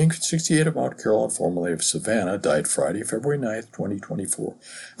J. Bruning, 68 of Mount Carroll and formerly of Savannah, died Friday, February 9, 2024.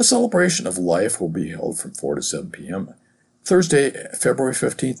 A celebration of life will be held from 4 to 7 p.m. Thursday, February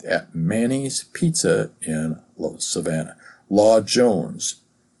 15th at Manny's Pizza in Savannah. Law Jones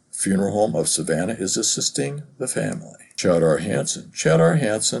Funeral Home of Savannah is assisting the family. Chad R. Hansen,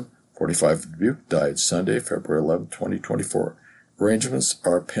 45 of Dubuque, died Sunday, February 11, 2024. Arrangements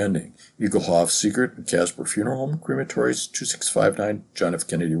are pending. Eaglehoff Secret and Casper Funeral Home Crematories, 2659 John F.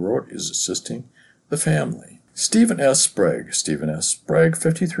 Kennedy Road, is assisting the family. Stephen S. Sprague,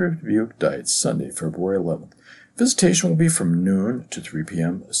 53 of Dubuque, died Sunday, February 11th. Visitation will be from noon to 3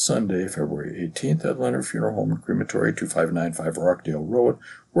 p.m. Sunday, February 18th at Leonard Funeral Home and Crematory, 2595 Rockdale Road,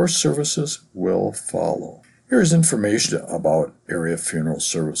 where services will follow. Here is information about area funeral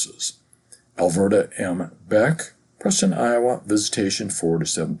services. Alberta M. Beck, Preston, Iowa, visitation 4 to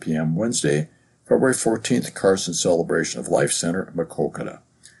 7 p.m. Wednesday, February 14th, Carson Celebration of Life Center, Makokata.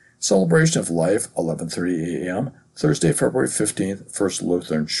 Celebration of Life, 11:30 a.m., Thursday, February 15th, First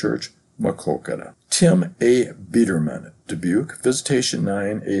Lutheran Church, Makokata. Tim A. Biederman, Dubuque, visitation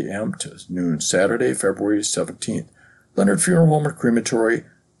 9 a.m. to noon Saturday, February 17th. Leonard Funeral Home and Crematory,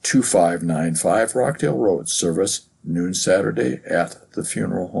 2595 Rockdale Road, service noon Saturday at the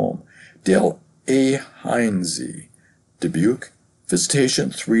funeral home. Dale A. Heinze, Dubuque,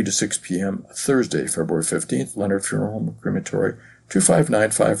 visitation 3 to 6 p.m. Thursday, February 15th, Leonard Funeral Home and Crematory,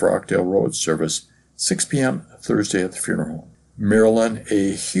 2595 Rockdale Road, service 6 p.m. Thursday at the funeral home. Marilyn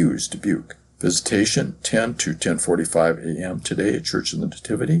A. Hughes, Dubuque, visitation 10 to 10:45 a.m. today at Church of the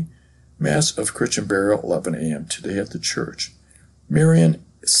Nativity. Mass of Christian burial 11 a.m. today at the church. Marion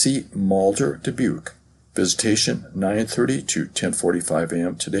C. Mulder, Dubuque, visitation 9:30 to 10:45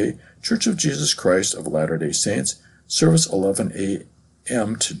 a.m. today, Church of Jesus Christ of Latter-day Saints, service 11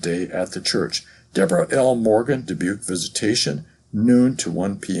 a.m. today at the church. Deborah L. Morgan, Dubuque, visitation noon to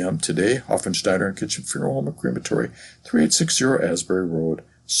 1 p.m. today, Hoffensteiner and Kitchen Funeral Home and Crematory, 3860 Asbury Road,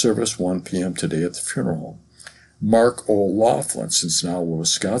 service 1 p.m. today at the funeral home. Mark O. Laughlin, Cincinnati,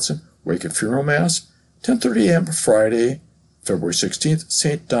 Wisconsin, Wake and Funeral Mass, 10:30 a.m. Friday, February 16th,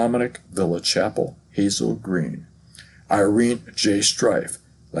 St. Dominic Villa Chapel, Hazel Green. Irene J. Strife,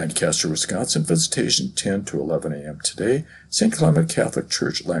 Lancaster, Wisconsin, visitation 10 to 11 a.m. today, St. Clement Catholic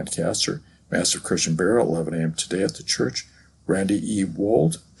Church, Lancaster, Mass of Christian burial 11 a.m. today at the church. Randy E.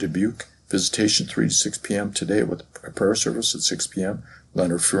 Wold, Dubuque, visitation 3 to 6 p.m. today with a prayer service at 6 p.m.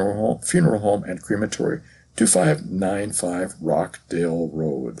 Leonard Funeral Home and Crematory, 2595 Rockdale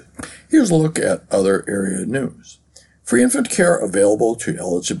Road. Here's a look at other area news. Free infant care available to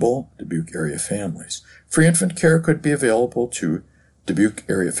eligible Dubuque area families. Free infant care could be available to Dubuque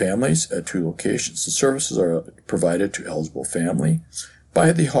area families at 2 locations. The services are provided to eligible families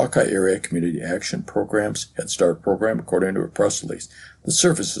by the Hawkeye Area Community Action Program's Head Start program, according to a press release. The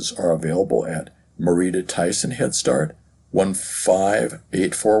services are available at Marita Tyson Head Start,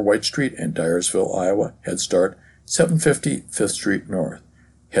 1584 White Street in Dyersville, Iowa. Head Start, 750 5th Street North.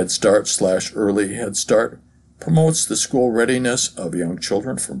 Head Start/Early Head Start promotes the school readiness of young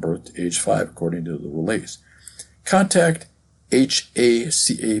children from birth to age 5, according to the release. Contact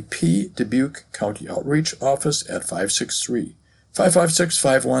HACAP Dubuque County Outreach Office at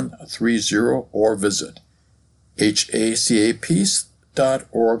 563-556-5130 or visit HACAP's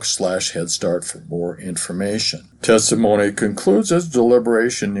iowa.org/headstart for more information. Testimony concludes as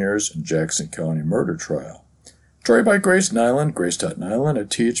deliberation nears in Jackson County murder trial. Story by Grace Nyland,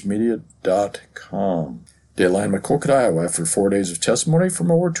 grace.nyland@thmedia.com. Dateline Maquoketa, Iowa, after 4 days of testimony from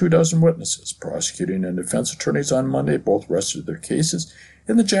over 24 witnesses. Prosecuting and defense attorneys on Monday both rested their cases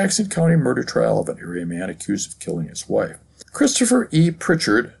in the Jackson County murder trial of an area man accused of killing his wife. Christopher E.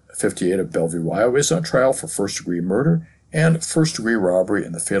 Pritchard, 58 of Bellevue, Iowa, is on trial for first-degree murder and first-degree robbery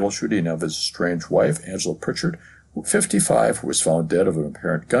in the fatal shooting of his estranged wife, Angela Pritchard, 55, who was found dead of an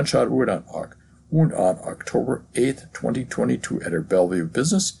apparent gunshot wound on October 8, 2022, at her Bellevue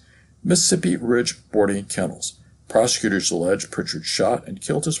business, Mississippi Ridge Boarding Kennels. Prosecutors allege Pritchard shot and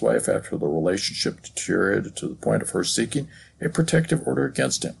killed his wife after the relationship deteriorated to the point of her seeking a protective order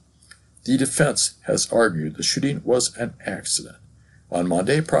against him. The defense has argued the shooting was an accident. On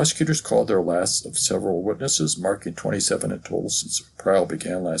Monday, prosecutors called their last of several witnesses, marking 27 in total since the trial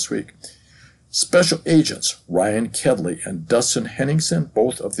began last week. Special agents Ryan Kedley and Dustin Henningsen,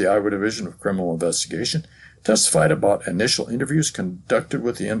 both of the Iowa Division of Criminal Investigation, testified about initial interviews conducted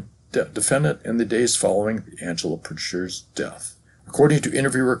with the defendant in the days following Angela Pritchard's death. According to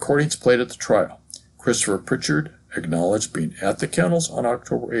interview recordings played at the trial, Christopher Pritchard acknowledged being at the kennels on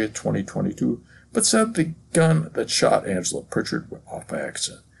October 8, 2022, but said the gun that shot Angela Pritchard went off by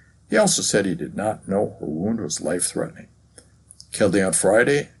accident. He also said he did not know her wound was life-threatening. Kedley on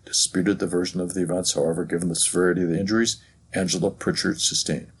Friday disputed the version of the events, however, given the severity of the injuries Angela Pritchard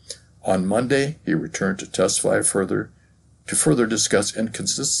sustained. On Monday, he returned to testify to further discuss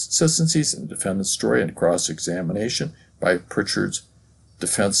inconsistencies in the defendant's story and cross-examination by Pritchard's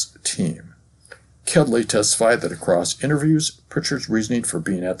defense team. Kedley testified that across interviews, Pritchard's reasoning for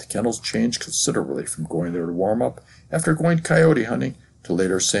being at the kennels changed considerably from going there to warm up after going coyote hunting to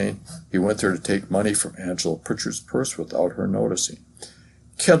later saying he went there to take money from Angela Pritchard's purse without her noticing.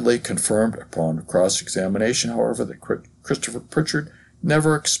 Kedley confirmed upon cross-examination, however, that Christopher Pritchard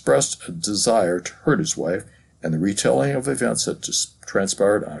never expressed a desire to hurt his wife, and the retelling of events that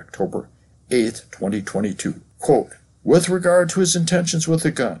transpired on October 8, 2022. Quote, with regard to his intentions with the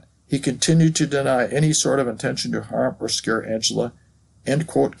gun, he continued to deny any sort of intention to harm or scare Angela, end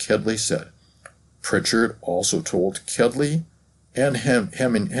quote, Kedley said. Pritchard also told Kedley and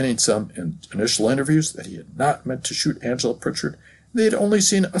Henningsen in initial interviews that he had not meant to shoot Angela Pritchard. They had only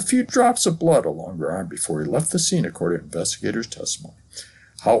seen a few drops of blood along her arm before he left the scene, according to investigators' testimony.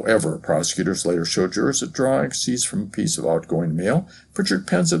 However, prosecutors later showed jurors a drawing seized from a piece of outgoing mail Pritchard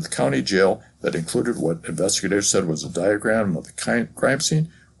pens at the county jail that included what investigators said was a diagram of the crime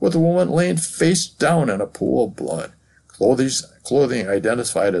scene with a woman laying face down in a pool of blood. Clothing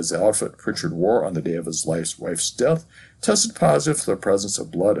identified as the outfit Pritchard wore on the day of his wife's death tested positive for the presence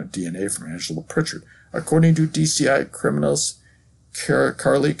of blood and DNA from Angela Pritchard, according to DCI criminalist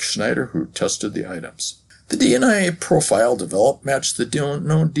Carly Schneider, who tested the items. The DNA profile developed matched the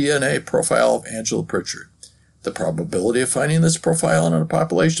known DNA profile of Angela Pritchard. The probability of finding this profile in a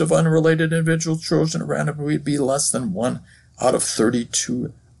population of unrelated individuals chosen randomly would be less than 1 out of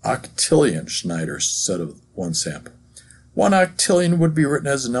 32 octillion, Schneider said of one sample. 1 octillion would be written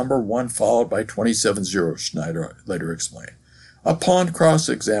as the number 1 followed by 27 zeros, Schneider later explained. Upon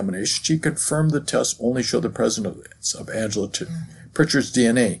cross-examination, she confirmed the test only showed the presence of Angela Pritchard's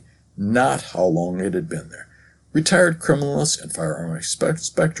DNA, not how long it had been there. Retired criminalist and firearm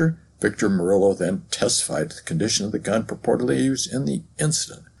inspector Victor Murillo then testified to the condition of the gun purportedly used in the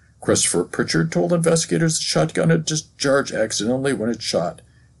incident. Christopher Pritchard told investigators the shotgun had discharged accidentally when it shot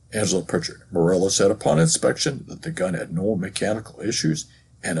Angela Pritchard. Murillo said upon inspection that the gun had no mechanical issues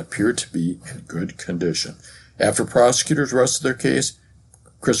and appeared to be in good condition. After prosecutors rested their case,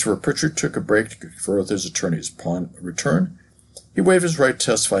 Christopher Pritchard took a break to confer with his attorneys. Upon return, he waived his right to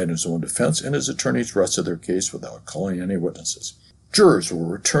testify in his own defense, and his attorneys rested their case without calling any witnesses. Jurors will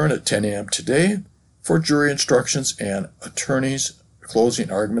return at 10 a.m. today for jury instructions and attorneys'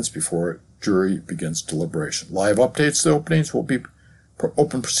 closing arguments before jury begins deliberation. Live updates to the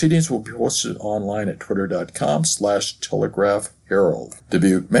open proceedings will be posted online at twitter.com/Telegraph Herald.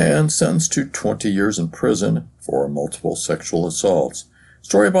 Dubuque man sentenced to 20 years in prison for multiple sexual assaults.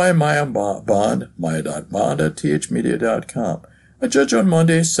 Story by Maya Bond, maya.bond@thmedia.com. A judge on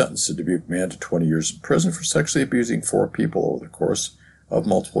Monday sentenced a Dubuque man to 20 years in prison for sexually abusing 4 people over the course of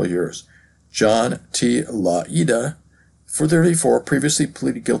multiple years. John T. Laida, for 34, previously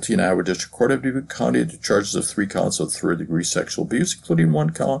pleaded guilty in Iowa District Court of Dubuque County to charges of 3 counts of third-degree sexual abuse, including 1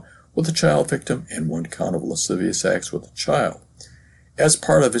 count with a child victim and 1 count of lascivious acts with a child. As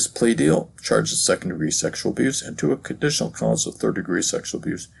part of his plea deal, charges of second-degree sexual abuse and 2 conditional counts of third-degree sexual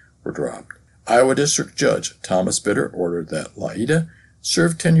abuse were dropped. Iowa District Judge Thomas Bitter ordered that Laida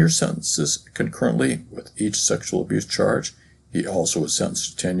served 10-year sentences concurrently with each sexual abuse charge. He also was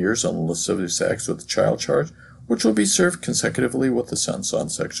sentenced to 10 years on the lascivious acts with the child charge, which will be served consecutively with the sentence on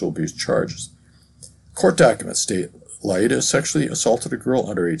sexual abuse charges. Court documents state Laida sexually assaulted a girl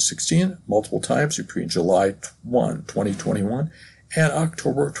under age 16 multiple times between July 1, 2021 and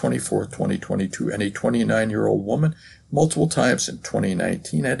October 24, 2022, and a 29-year-old woman multiple times in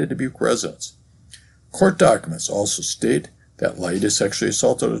 2019 at a Dubuque residence. Court documents also state that Laida sexually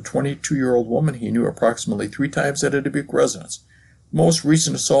assaulted a 22-year-old woman he knew approximately 3 times at a Dubuque residence. The most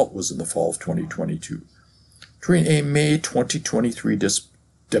recent assault was in the fall of 2022. During a May 2023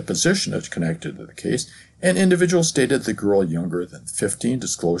 deposition connected to the case, an individual stated the girl younger than 15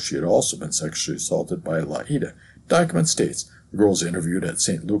 disclosed she had also been sexually assaulted by Laida. Document states the girl was interviewed at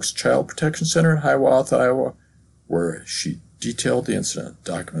St. Luke's Child Protection Center in Hiawatha, Iowa, where she detailed the incident.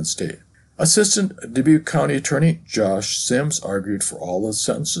 Documents state Assistant Dubuque County Attorney Josh Sims argued for all the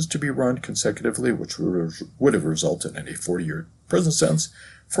sentences to be run consecutively, which would have resulted in a 40-year prison sentence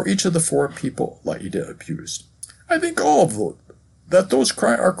for each of the 4 people Laida abused. I think all of them, that those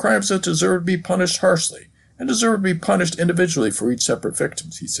are crimes that deserve to be punished harshly and deserve to be punished individually for each separate victim,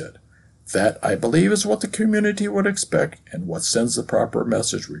 he said. That, I believe, is what the community would expect and what sends the proper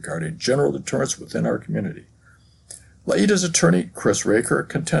message regarding general deterrence within our community. Laida's attorney, Chris Raker,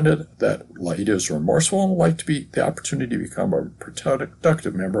 contended that Laida is remorseful and would like to be the opportunity to become a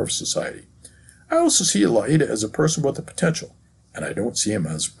productive member of society. I also see Laida as a person with the potential, and I don't see him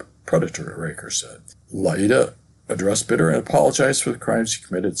as a predator, Raker said. Laida addressed Bitter and apologized for the crimes he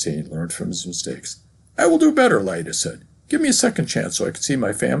committed, saying he learned from his mistakes. I will do better, Laida said. Give me a second chance so I can see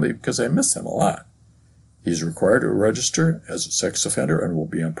my family because I miss them a lot. He is required to register as a sex offender and will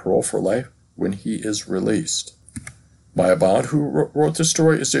be on parole for life when he is released. Maya Bond, who wrote this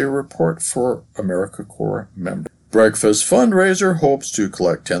story, is a report for AmeriCorps member. Breakfast fundraiser hopes to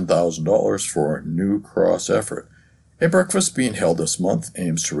collect $10,000 for New Cross effort. A breakfast being held this month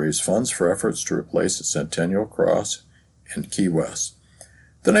aims to raise funds for efforts to replace the Centennial Cross in Key West.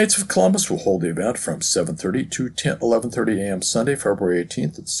 The Knights of Columbus will hold the event from 7:30 to 11:30 a.m. Sunday, February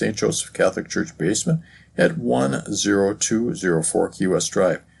 18th at the St. Joseph Catholic Church basement at 10204 Key West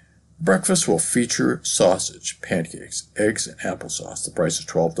Drive. Breakfast will feature sausage, pancakes, eggs, and applesauce. The price is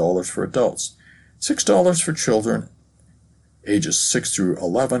 $12 for adults, $6 for children ages 6 through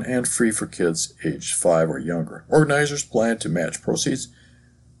 11, and free for kids aged 5 or younger. Organizers plan to match proceeds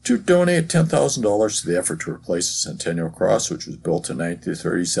to donate $10,000 to the effort to replace the Centennial Cross, which was built in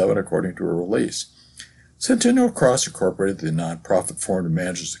 1937 according to a release. Centennial Cross Incorporated, the nonprofit firm that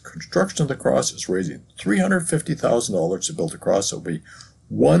manages the construction of the cross, is raising $350,000 to build a cross that will be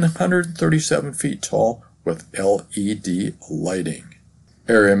 137 feet tall with LED lighting.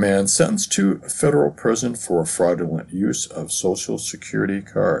 Area man sentenced to federal prison for fraudulent use of Social Security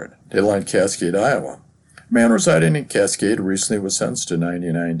card. Dayline, Cascade, Iowa. A man residing in Cascade recently was sentenced to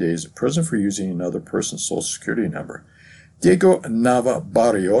 99 days in prison for using another person's Social Security number. Diego Nava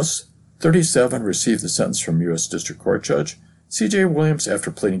Barrios, 37, received the sentence from U.S. District Court Judge C.J. Williams after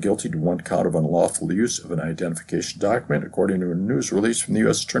pleading guilty to 1 count of unlawful use of an identification document, according to a news release from the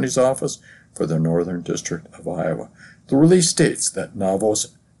U.S. Attorney's Office for the Northern District of Iowa. The release states that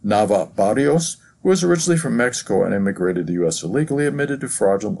Nava Barrios, who was originally from Mexico and immigrated to the U.S. illegally, admitted to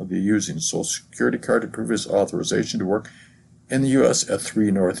fraudulently using a Social Security card to prove his authorization to work in the U.S. at 3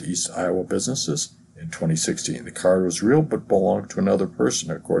 Northeast Iowa businesses in 2016. The card was real but belonged to another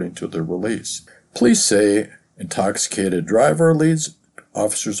person, according to the release. Police say intoxicated driver leads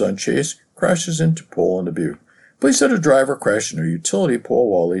officers on chase, crashes into pole in Dubuque. Police said a driver crashed into a utility pole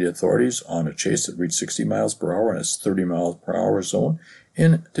while leading authorities on a chase that reached 60 miles per hour in its 30 miles per hour zone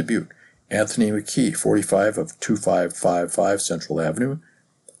in Dubuque. Anthony McKee, 45 of 2555 Central Avenue,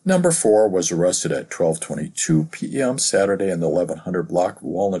 number 4, was arrested at 12:22 p.m. Saturday in the 1100 block of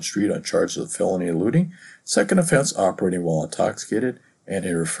Walnut Street on charges of felony eluding, second offense operating while intoxicated, and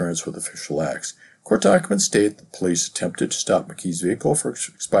interference with official acts. Court documents state the police attempted to stop McKee's vehicle for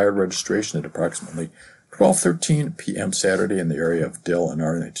expired registration at approximately 12:13 p.m. Saturday in the area of Dill and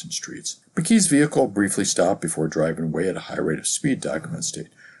Arlington Streets. McKee's vehicle briefly stopped before driving away at a high rate of speed, documents state.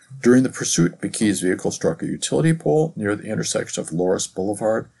 During the pursuit, McKee's vehicle struck a utility pole near the intersection of Loris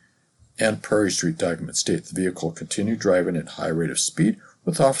Boulevard and Prairie Street, documents state. The vehicle continued driving at a high rate of speed,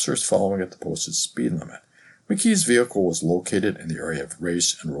 with officers following at the posted speed limit. McKee's vehicle was located in the area of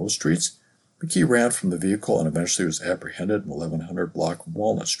Race and Rose Streets. McKee ran from the vehicle and eventually was apprehended in the 1100 block of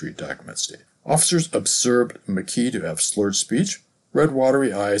Walnut Street, documents state. Officers observed McKee to have slurred speech, red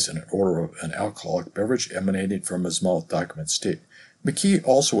watery eyes, and an odor of an alcoholic beverage emanating from his mouth, documents state. McKee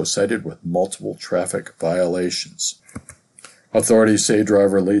also was cited with multiple traffic violations. Authorities say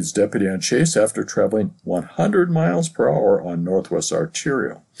driver leads deputy on chase after traveling 100 miles per hour on Northwest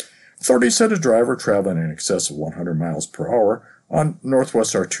Arterial. Authorities said a driver traveling in excess of 100 miles per hour on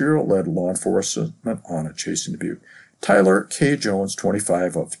Northwest Arterial led law enforcement on a chase in Dubuque. Tyler K. Jones,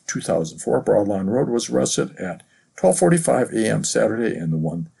 25, of 2004 Broadlawn Road, was arrested at 12:45 a.m. Saturday in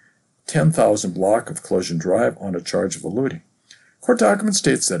the 10,000 block of Collision Drive on a charge of eluding. Court document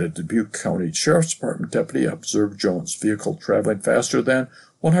states that a Dubuque County Sheriff's Department deputy observed Jones' vehicle traveling faster than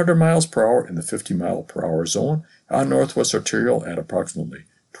 100 miles per hour in the 50-mile-per-hour zone on Northwest Arterial at approximately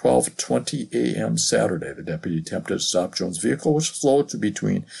 12:20 a.m. Saturday. The deputy attempted to stop Jones' vehicle, which slowed to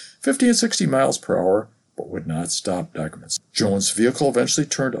between 50 and 60 miles per hour, but would not stop, documents. Jones' vehicle eventually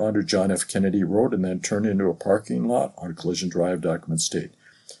turned onto John F. Kennedy Road and then turned into a parking lot on Collision Drive, documents state.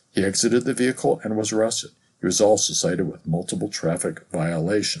 He exited the vehicle and was arrested. He was also cited with multiple traffic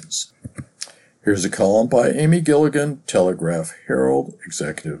violations. Here's a column by Amy Gilligan, Telegraph Herald,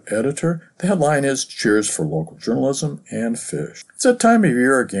 executive editor. The headline is Cheers for Local Journalism and Fish. It's that time of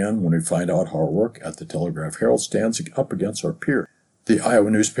year again when we find out how our work at the Telegraph Herald stands up against our peers. The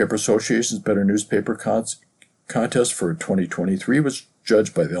Iowa Newspaper Association's Better Newspaper Contest for 2023 was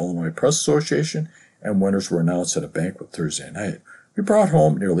judged by the Illinois Press Association, and winners were announced at a banquet Thursday night. We brought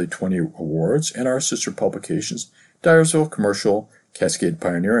home nearly 20 awards, and our sister publications, Dyersville Commercial, Cascade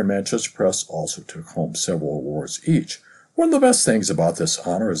Pioneer, and Manchester Press, also took home several awards each. One of the best things about this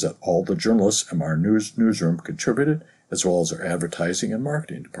honor is that all the journalists in our newsroom contributed, as well as our advertising and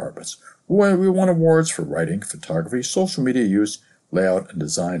marketing departments. We won awards for writing, photography, social media use, layout and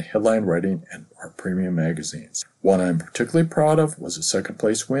design, headline writing, and our premium magazines. One I'm particularly proud of was a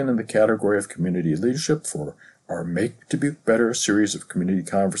second-place win in the category of community leadership for our Make Dubuque Better series of community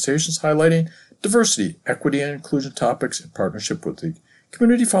conversations highlighting diversity, equity, and inclusion topics in partnership with the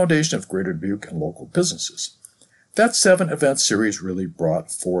Community Foundation of Greater Dubuque and local businesses. That 7-event series really brought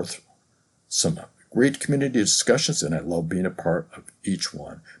forth some great community discussions, and I love being a part of each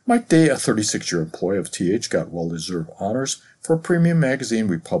one. Mike Day, a 36-year employee of TH, got well-deserved honors for a premium magazine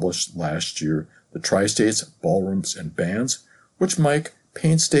we published last year, the Tri-States Ballrooms and Bands, which Mike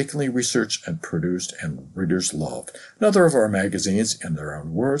painstakingly researched and produced, and readers loved. Another of our magazines, in their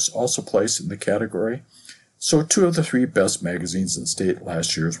own words, also placed in the category. So 2 of the 3 best magazines in the state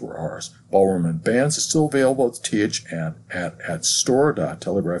last year's were ours. Ballroom and Bands is still available at TH and at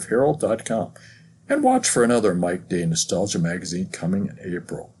store.telegraphherald.com. And watch for another Mike Day Nostalgia magazine coming in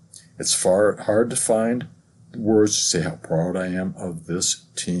April. It's hard to find words to say how proud I am of this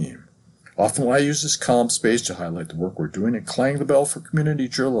team. Often I use this column space to highlight the work we're doing and clang the bell for community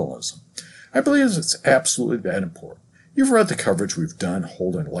journalism. I believe it's absolutely that important. You've read the coverage we've done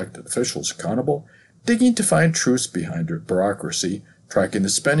holding elected officials accountable, digging to find truths behind their bureaucracy, tracking the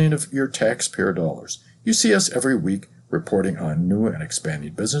spending of your taxpayer dollars. You see us every week reporting on new and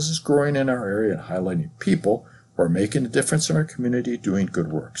expanding businesses growing in our area and highlighting people who are making a difference in our community doing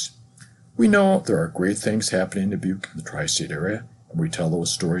good works. We know there are great things happening in Dubuque and the tri-state area, and we tell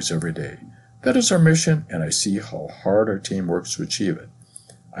those stories every day. That is our mission, and I see how hard our team works to achieve it.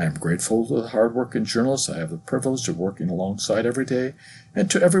 I am grateful to the hard-working journalists I have the privilege of working alongside every day,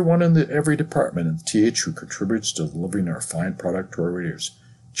 and to everyone in every department in the TH who contributes to delivering our fine product to our readers.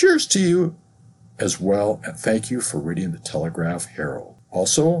 Cheers to you as well, and thank you for reading the Telegraph Herald.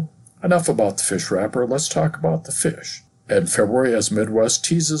 Also, enough about the fish wrapper, let's talk about the fish. In February, as Midwest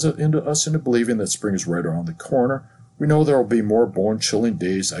teases us into believing that spring is right around the corner, we know there will be more bone-chilling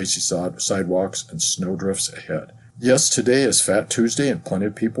days, icy sidewalks, and snowdrifts ahead. Yes, today is Fat Tuesday, and plenty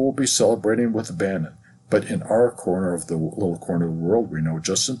of people will be celebrating with abandon. But in our corner of the little corner of the world, we know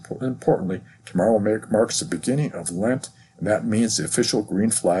just importantly, tomorrow marks the beginning of Lent, and that means the official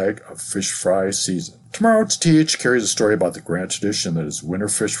green flag of fish fry season. Tomorrow, TH carries a story about the grand tradition that is winter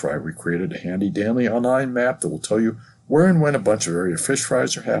fish fry. We created a handy-dandy online map that will tell you where and when a bunch of area fish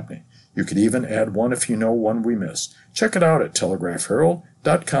fries are happening. You could even add one if you know one we missed. Check it out at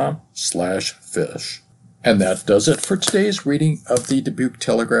telegraphherald.com/fish. And that does it for today's reading of the Dubuque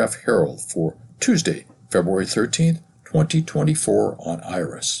Telegraph Herald for Tuesday, February 13th, 2024 on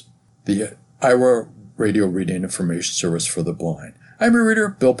IRIS, the Iowa Radio Reading Information Service for the Blind. I'm your reader,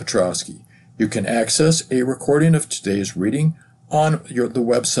 Bill Petrowski. You can access a recording of today's reading on the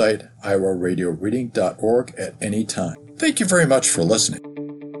website iowaradioreading.org at any time. Thank you very much for listening.